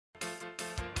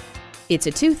It's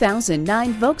a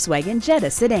 2009 Volkswagen Jetta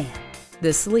sedan.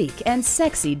 The sleek and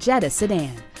sexy Jetta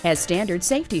sedan has standard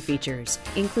safety features,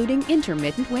 including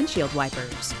intermittent windshield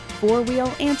wipers, four-wheel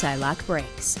anti-lock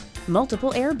brakes,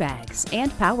 multiple airbags,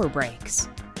 and power brakes.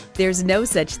 There's no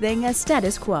such thing as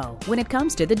status quo when it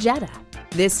comes to the Jetta.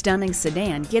 This stunning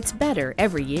sedan gets better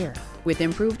every year with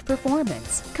improved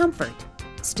performance, comfort,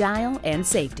 style, and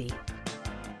safety.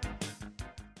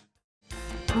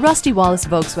 Rusty Wallis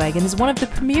Volkswagen is one of the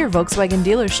premier Volkswagen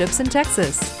dealerships in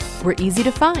Texas. We're easy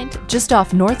to find just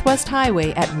off Northwest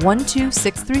Highway at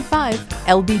 12635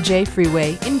 LBJ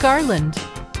Freeway in Garland.